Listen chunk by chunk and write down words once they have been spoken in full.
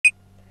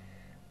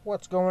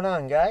What's going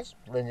on, guys?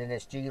 Lyndon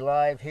SG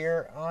Live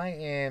here. I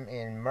am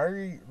in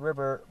Murray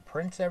River,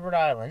 Prince Edward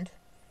Island,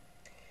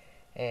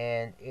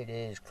 and it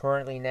is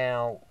currently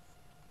now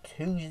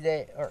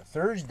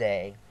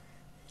Thursday,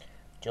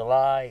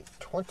 July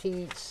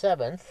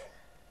 27th,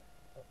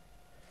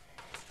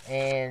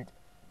 and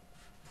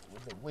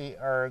we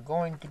are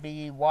going to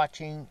be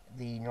watching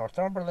the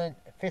Northumberland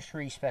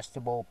Fisheries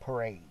Festival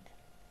parade.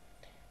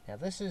 Now,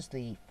 this is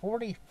the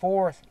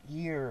 44th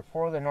year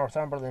for the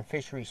Northumberland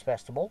Fisheries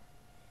Festival.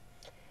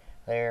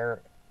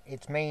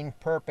 Its main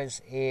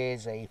purpose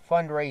is a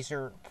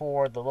fundraiser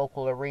for the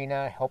local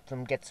arena, help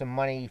them get some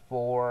money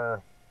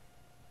for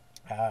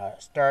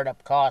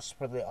startup costs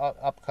for the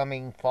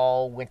upcoming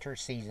fall-winter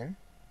season.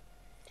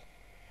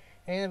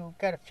 And we've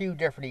got a few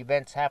different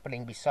events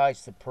happening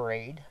besides the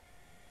parade.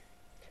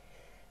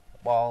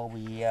 While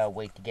we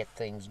wait to get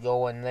things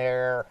going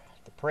there,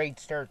 the parade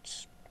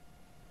starts,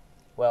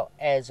 well,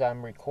 as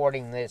I'm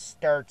recording this,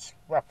 starts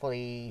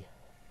roughly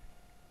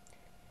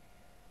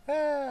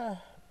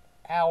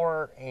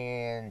hour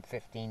and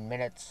 15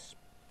 minutes.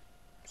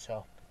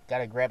 So,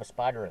 gotta grab a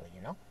spot early,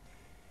 you know?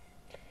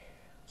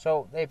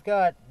 So, they've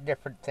got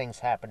different things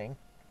happening.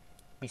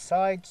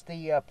 Besides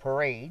the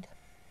parade,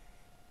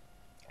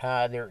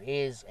 there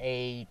is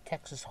a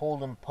Texas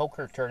Hold'em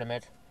poker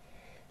tournament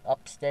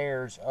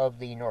upstairs of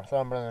the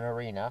Northumberland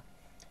Arena.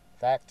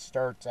 That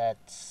started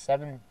at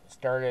 7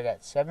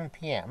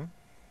 p.m.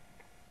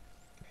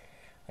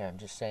 And I'm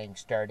just saying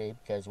started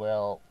because,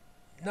 well,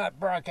 not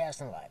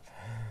broadcasting live.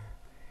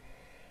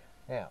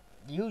 Now,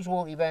 the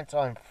usual events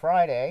on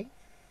Friday,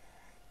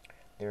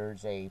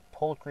 there's a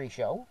poultry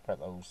show for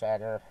those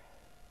that are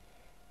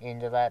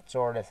into that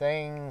sort of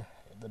thing.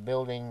 The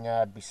building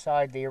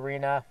beside the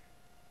arena.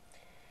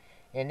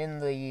 And in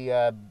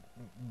the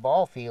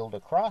ball field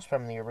across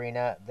from the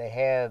arena, they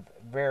have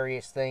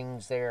various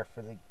things there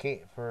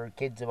for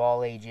kids of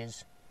all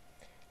ages.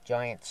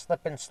 Giant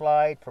slip and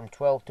slide from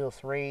 12 till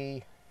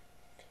 3.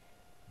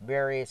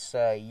 Various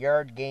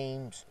yard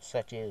games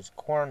such as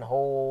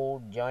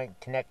cornhole, giant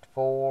Connect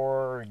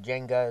 4,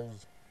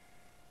 Jengas.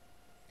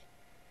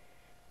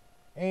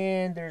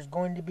 And there's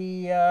going to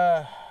be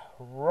a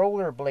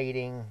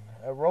rollerblade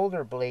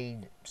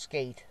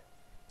skate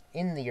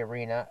in the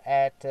arena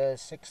at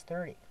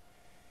 6:30.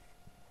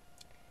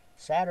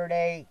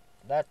 Saturday,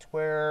 that's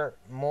where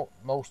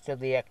most of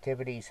the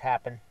activities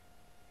happen,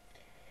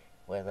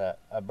 with a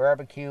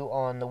barbecue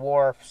on the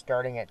wharf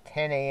starting at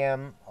 10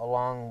 a.m.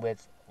 along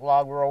with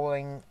log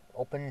rolling,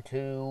 open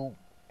to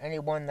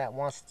anyone that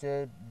wants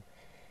to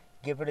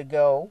give it a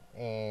go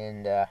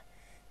and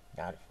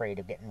not afraid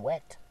of getting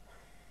wet.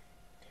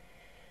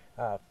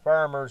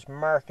 Farmers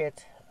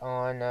market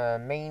on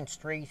Main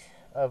Street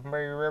of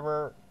Murray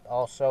River,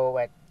 also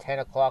at 10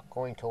 o'clock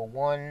going till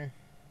 1.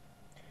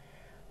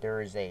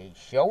 There is a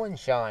show and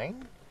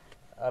shine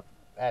up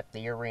at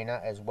the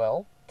arena as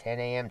well, 10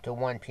 a.m. to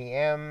 1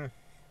 p.m.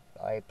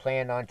 I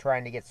plan on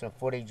trying to get some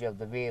footage of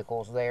the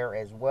vehicles there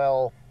as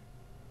well.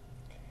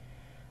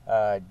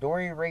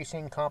 Dory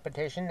racing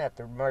competition at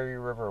the Murray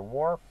River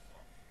Wharf.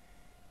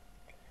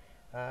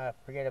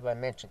 Forget if I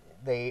mentioned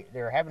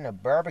they're having a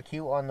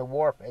barbecue on the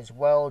wharf as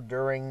well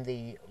during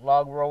the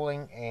log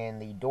rolling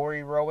and the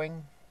dory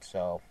rowing.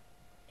 So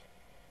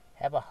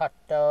have a hot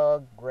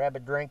dog, grab a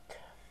drink,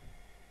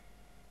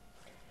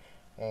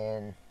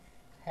 and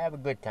have a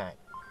good time.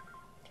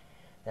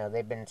 Now,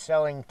 they've been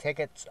selling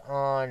tickets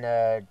on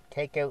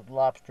takeout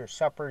lobster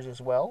suppers as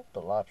well.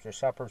 The lobster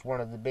supper is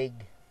one of the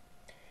big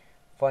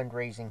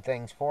fundraising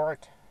things for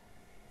it.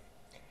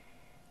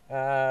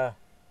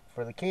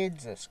 For the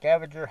kids, a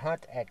scavenger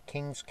hunt at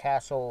Kings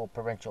Castle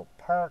Provincial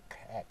Park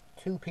at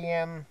 2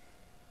 p.m.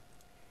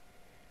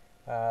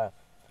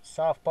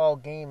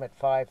 Softball game at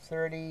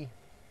 5:30.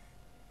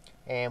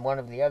 And one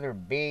of the other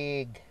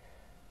big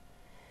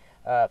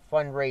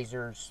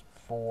fundraisers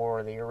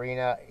for the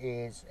arena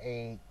is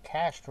a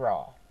cash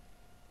draw.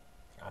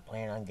 I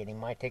plan on getting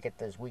my ticket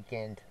this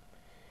weekend.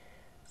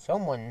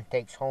 Someone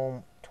takes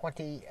home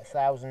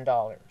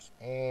 $20,000,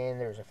 and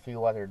there's a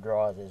few other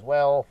draws as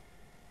well.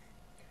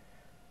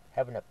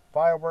 Having a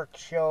fireworks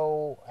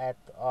show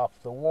off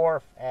the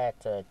wharf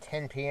at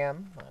 10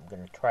 p.m. I'm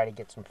going to try to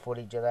get some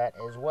footage of that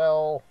as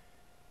well.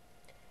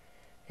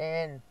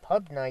 And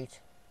pub night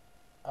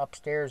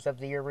upstairs of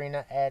the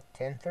arena at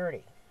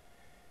 10:30.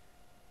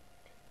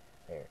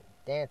 There's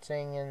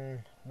dancing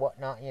and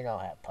whatnot. You know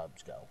how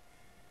pubs go.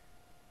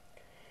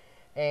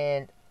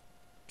 And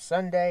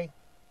Sunday,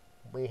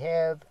 we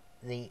have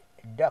the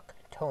Duck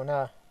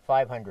Tona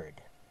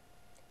 500,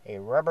 a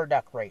rubber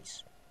duck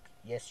race.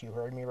 Yes, you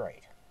heard me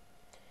right.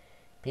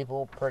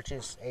 People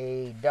purchase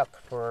a duck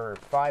for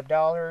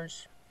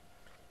 $5.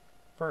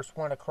 First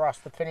one across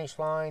the finish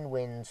line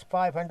wins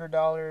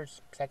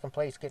 $500. Second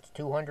place gets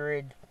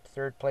 $200.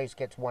 Third place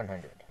gets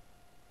 $100.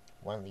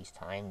 One of these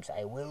times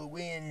I will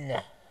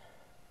win.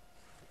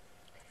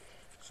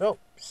 So,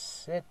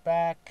 sit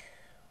back,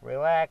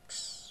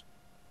 relax,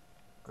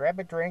 grab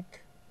a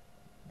drink.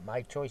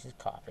 My choice is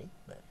coffee,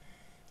 but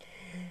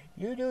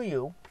you do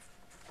you.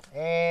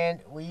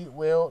 And we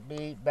will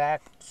be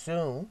back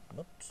soon.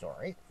 Oops,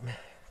 sorry.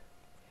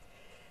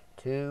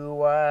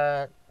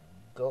 To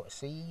go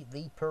see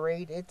the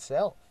parade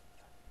itself.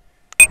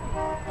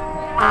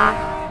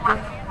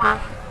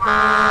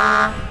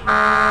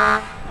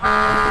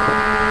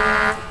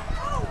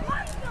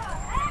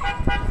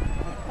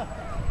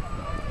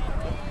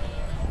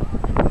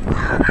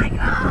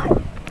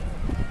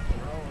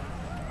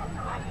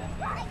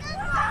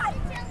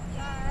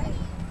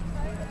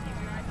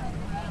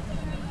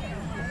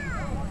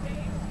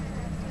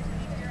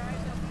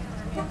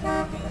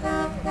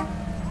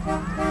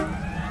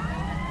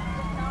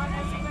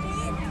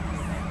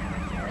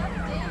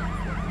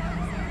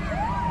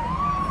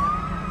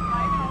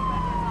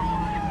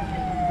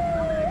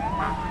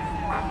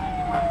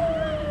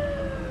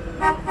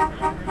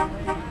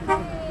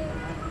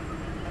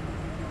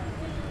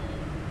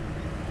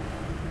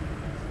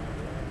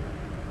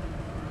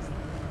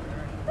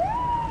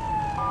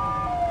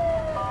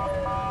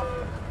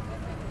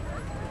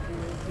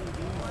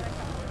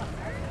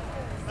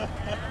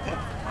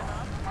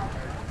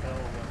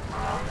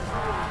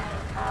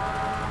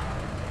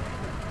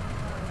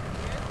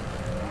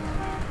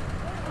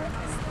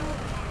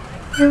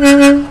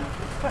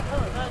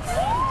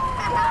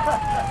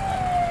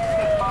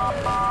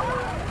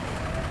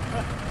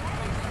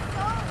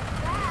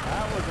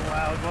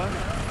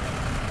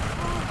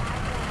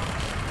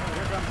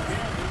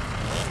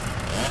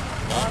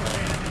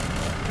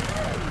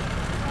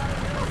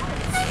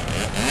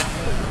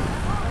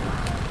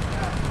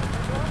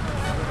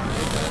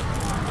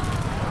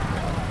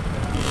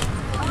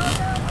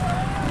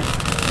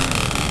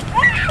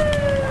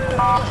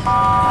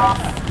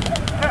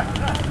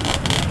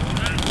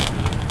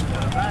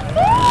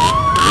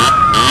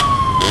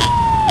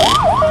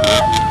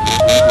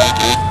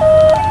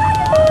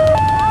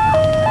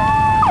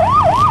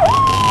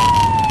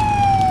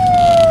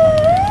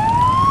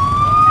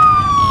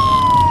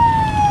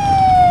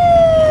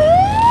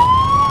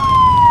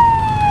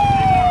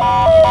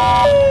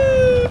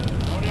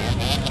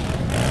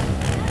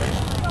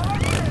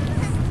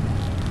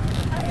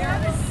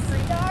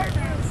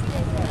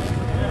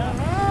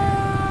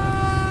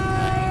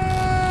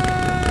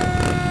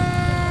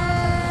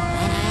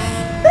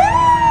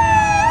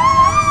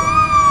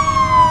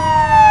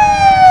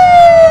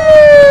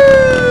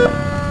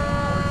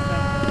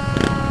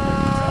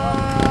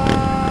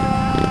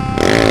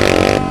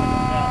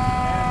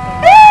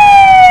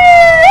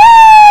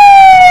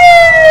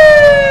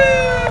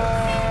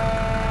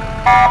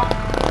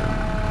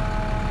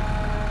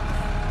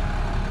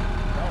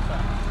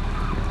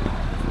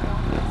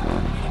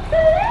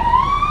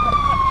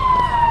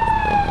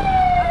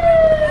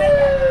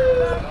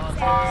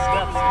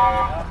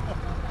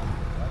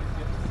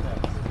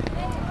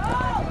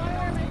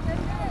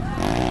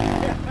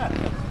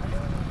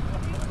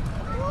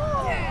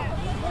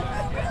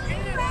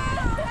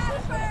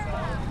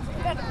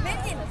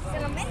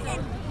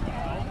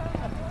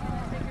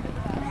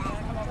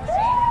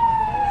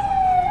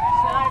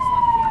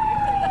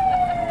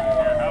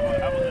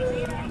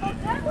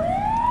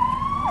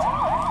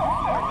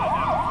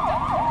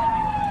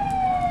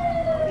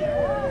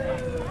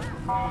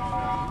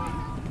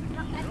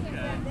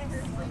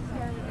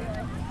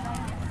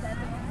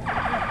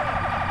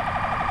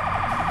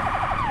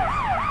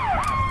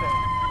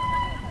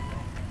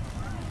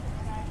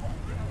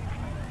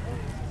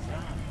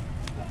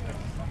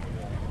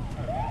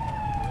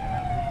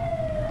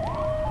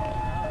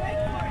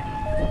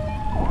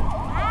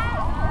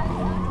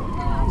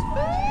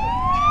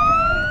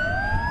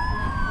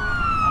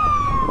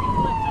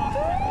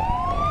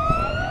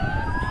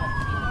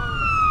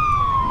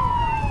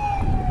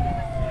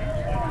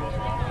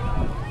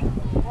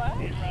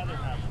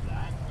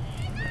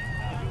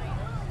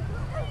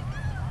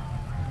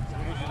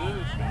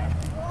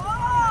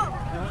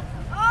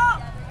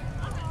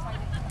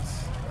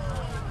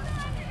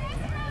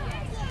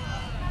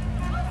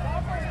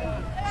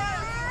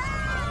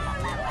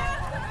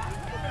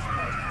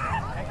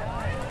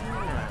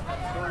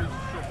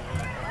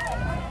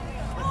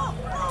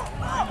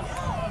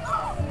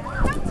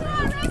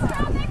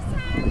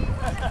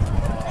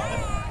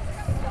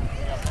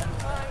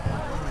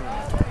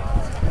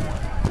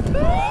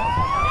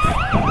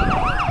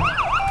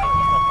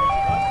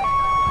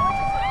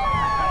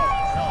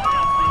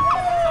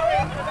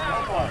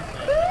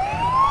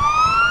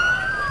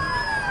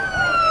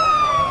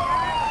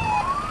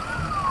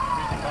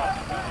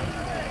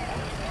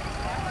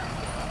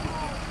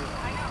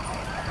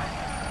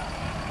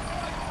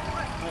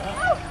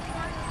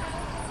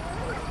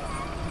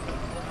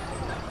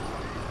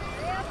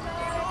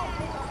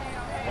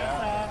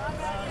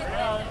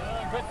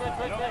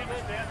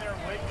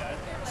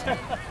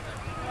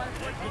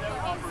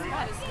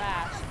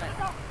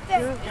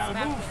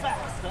 Gotta move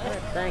fast, huh?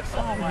 Thanks.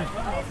 Oh my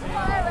God.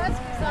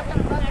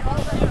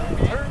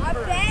 A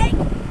bag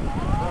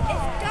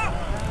is stuck.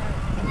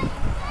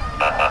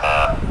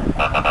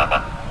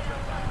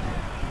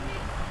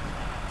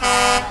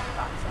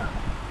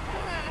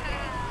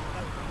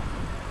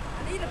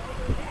 I need a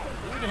bigger bag.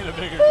 You need a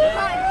bigger bag.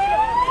 I need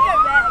a bigger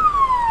bag.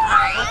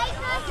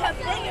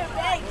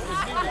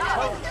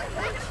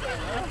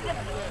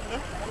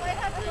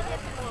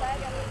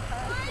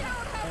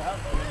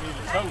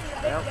 toast.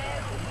 Well,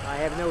 I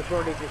have no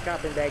shortage of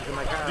shopping bags in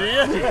my car. Do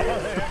you?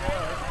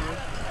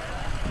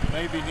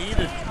 Maybe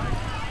needed.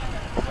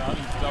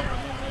 Johnny's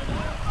dumping in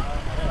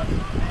there.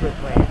 Good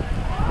plan.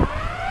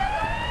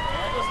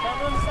 Amanda's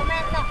coming?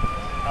 Samantha.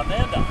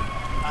 Amanda.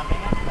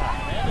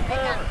 Amanda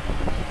Carver.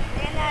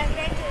 And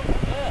Rachel.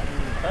 Yeah,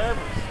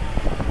 Carvers.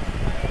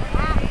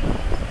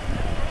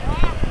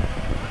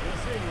 You'll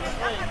see. You'll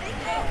play.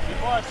 Keep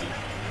watching.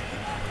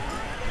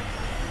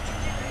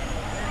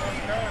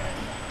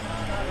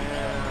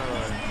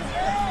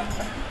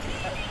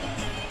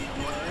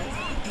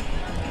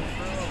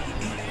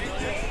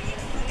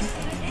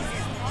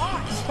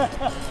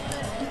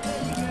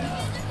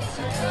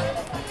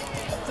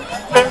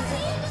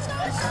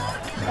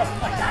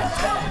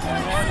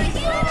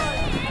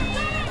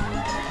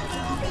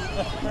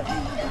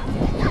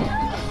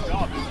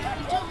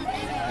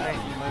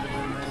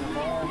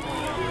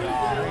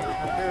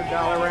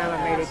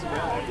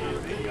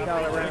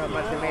 Dollarama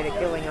must have made a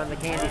killing on the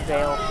candy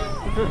sale.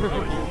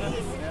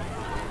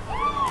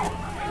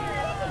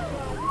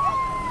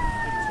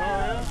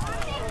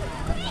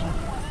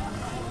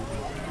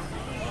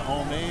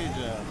 Homemade.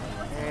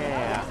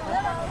 Yeah.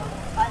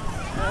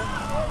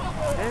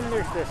 And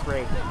there's this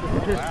rate.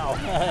 Wow.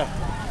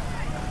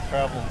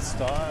 Travel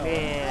style.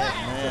 Man.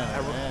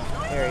 Man.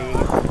 There you go.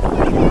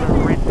 I'm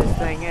gonna rent this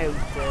thing out.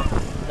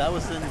 That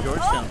was in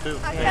Georgetown too.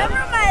 I They never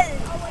met.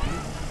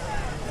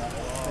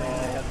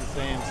 had the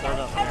same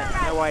setup. I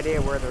have no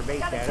idea where they're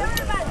based at.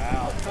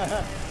 Wow.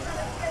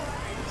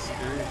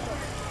 Excursion.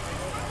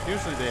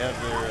 Usually they have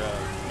their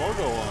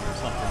logo on or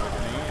something with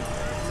a name.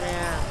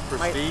 Yeah.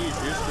 Prestige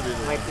used to be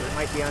the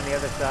Might be on the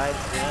other side.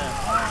 Yeah.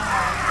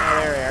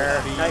 Oh, there they are.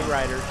 Prestige. Night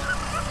Riders.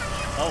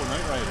 Oh,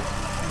 Night Riders.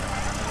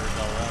 Never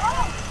recall that.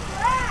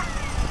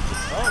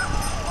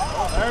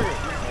 Oh, there you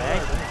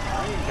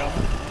go.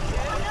 Okay.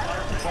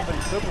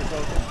 Somebody's super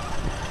open.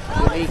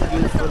 Unique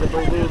use for the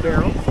blue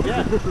barrel.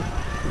 Yeah.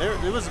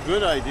 It was a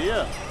good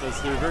idea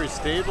because they're very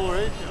stable,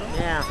 right? You know?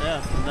 Yeah.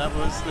 Yeah, and that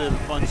was the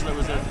bunch that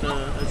was at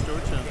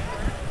Georgetown.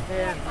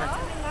 Yeah.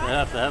 They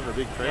have to have a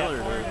big trailer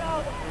to get them going.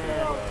 Oh,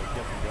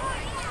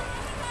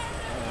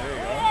 there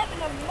you go.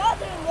 The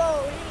mother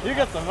load. You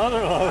got the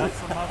mother load. That's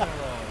the mother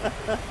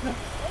load.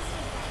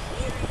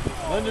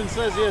 Lyndon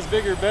says he has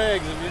bigger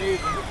bags if you need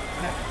them.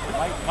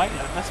 Might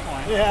at this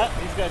point. Yeah,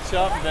 he's got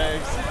shopping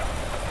bags.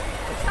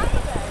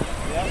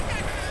 Yeah.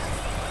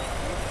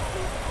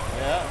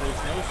 Yeah,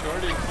 there's no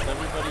shortage.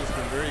 Everybody's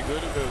been very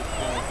good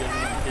about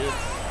giving the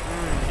kids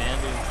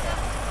candy.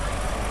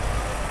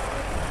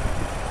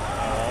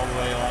 All the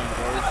way along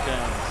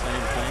Georgetown,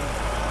 same thing.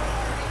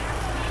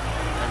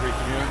 Every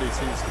community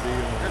seems to be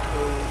doing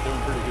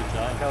a pretty good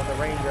job. Until the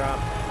raindrop.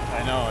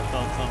 I know, I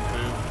felt some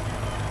too.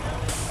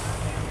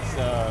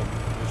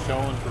 It's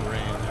showing for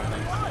rain, I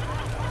think.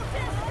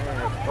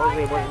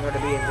 Supposedly it wasn't going to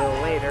be until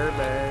later,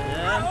 but...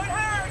 Yeah.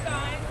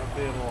 I'll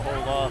be able to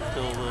hold off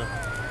till the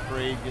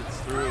parade gets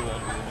through.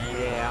 That'd be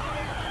amazing. Yeah.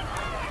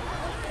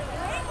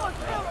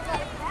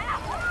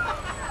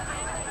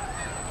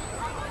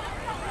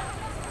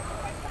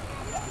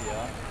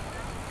 Yeah.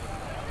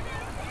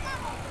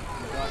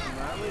 You talking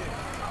Riley?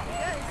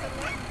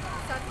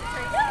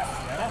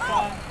 That's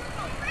fine.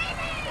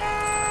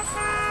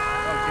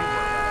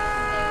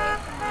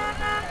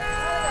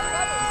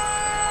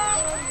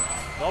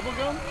 Bubble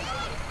gum?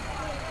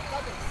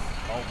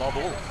 Oh,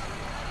 bubbles.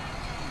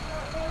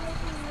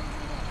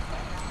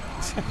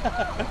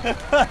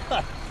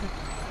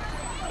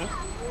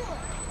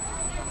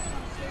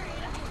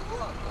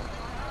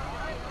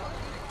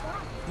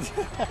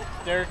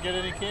 Derek get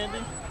any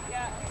candy?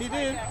 Yeah. He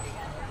did.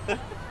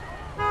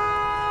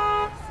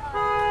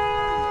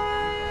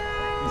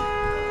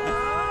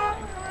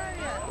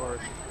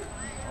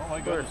 Oh my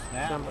goodness.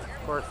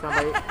 Of course,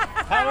 somebody...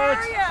 How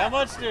much? How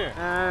much, dear?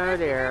 Oh,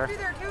 dear.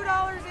 Either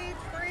 $2 each,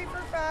 3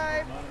 for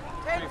 5,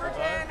 10 for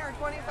 10, or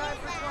 25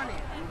 for 20.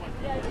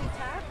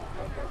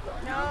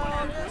 No,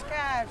 just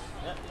cash.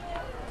 Yeah.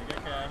 You get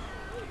cash.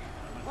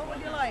 What would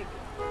you like?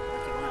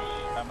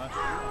 How much?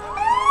 $2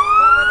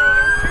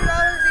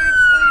 each,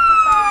 3 for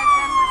 5,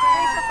 10 for 10.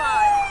 3 for 5.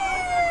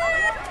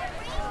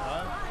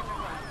 Huh?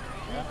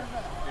 Yeah.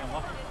 Getting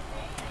lucky.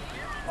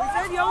 We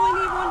said you only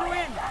need one to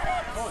win.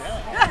 Oh yeah.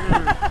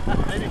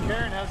 Maybe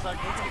Karen has that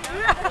cookie.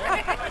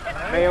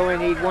 They only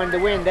need one to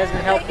win.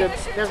 Doesn't help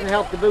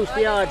to boost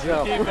the odds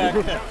though. Keep back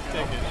that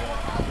ticket.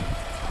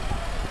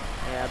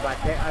 Yeah,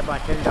 I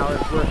bought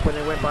 $10 worth when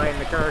they went by in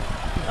the car.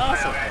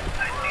 Awesome. The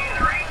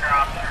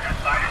raindrops are just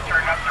starting to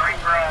turn up the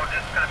Ring Road.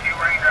 Just got a few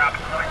raindrops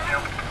coming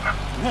through.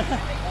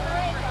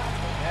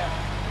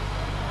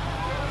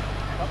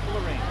 Couple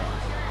of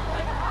raindrops.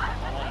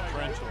 I want a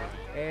trench over.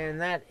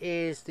 And that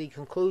is the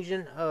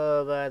conclusion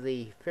of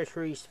the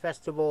Fisheries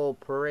Festival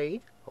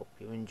Parade. Hope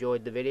you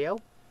enjoyed the video.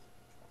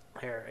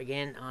 There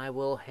again, I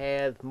will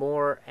have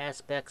more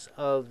aspects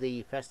of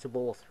the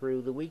festival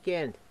through the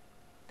weekend.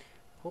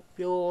 Hope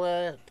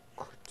you'll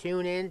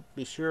tune in.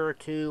 Be sure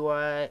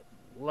to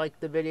like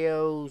the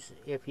videos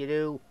if you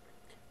do.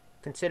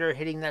 consider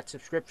hitting that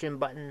subscription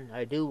button.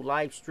 I do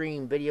live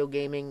stream video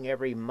gaming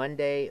every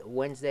Monday,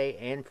 Wednesday,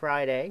 and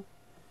Friday.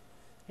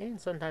 And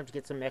sometimes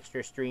get some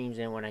extra streams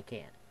in when I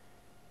can.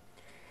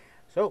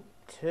 So,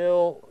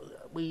 till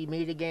we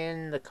meet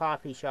again, the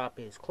coffee shop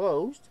is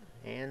closed.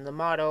 And the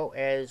motto,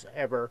 as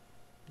ever,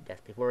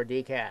 death before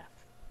decaf.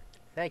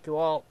 Thank you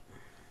all.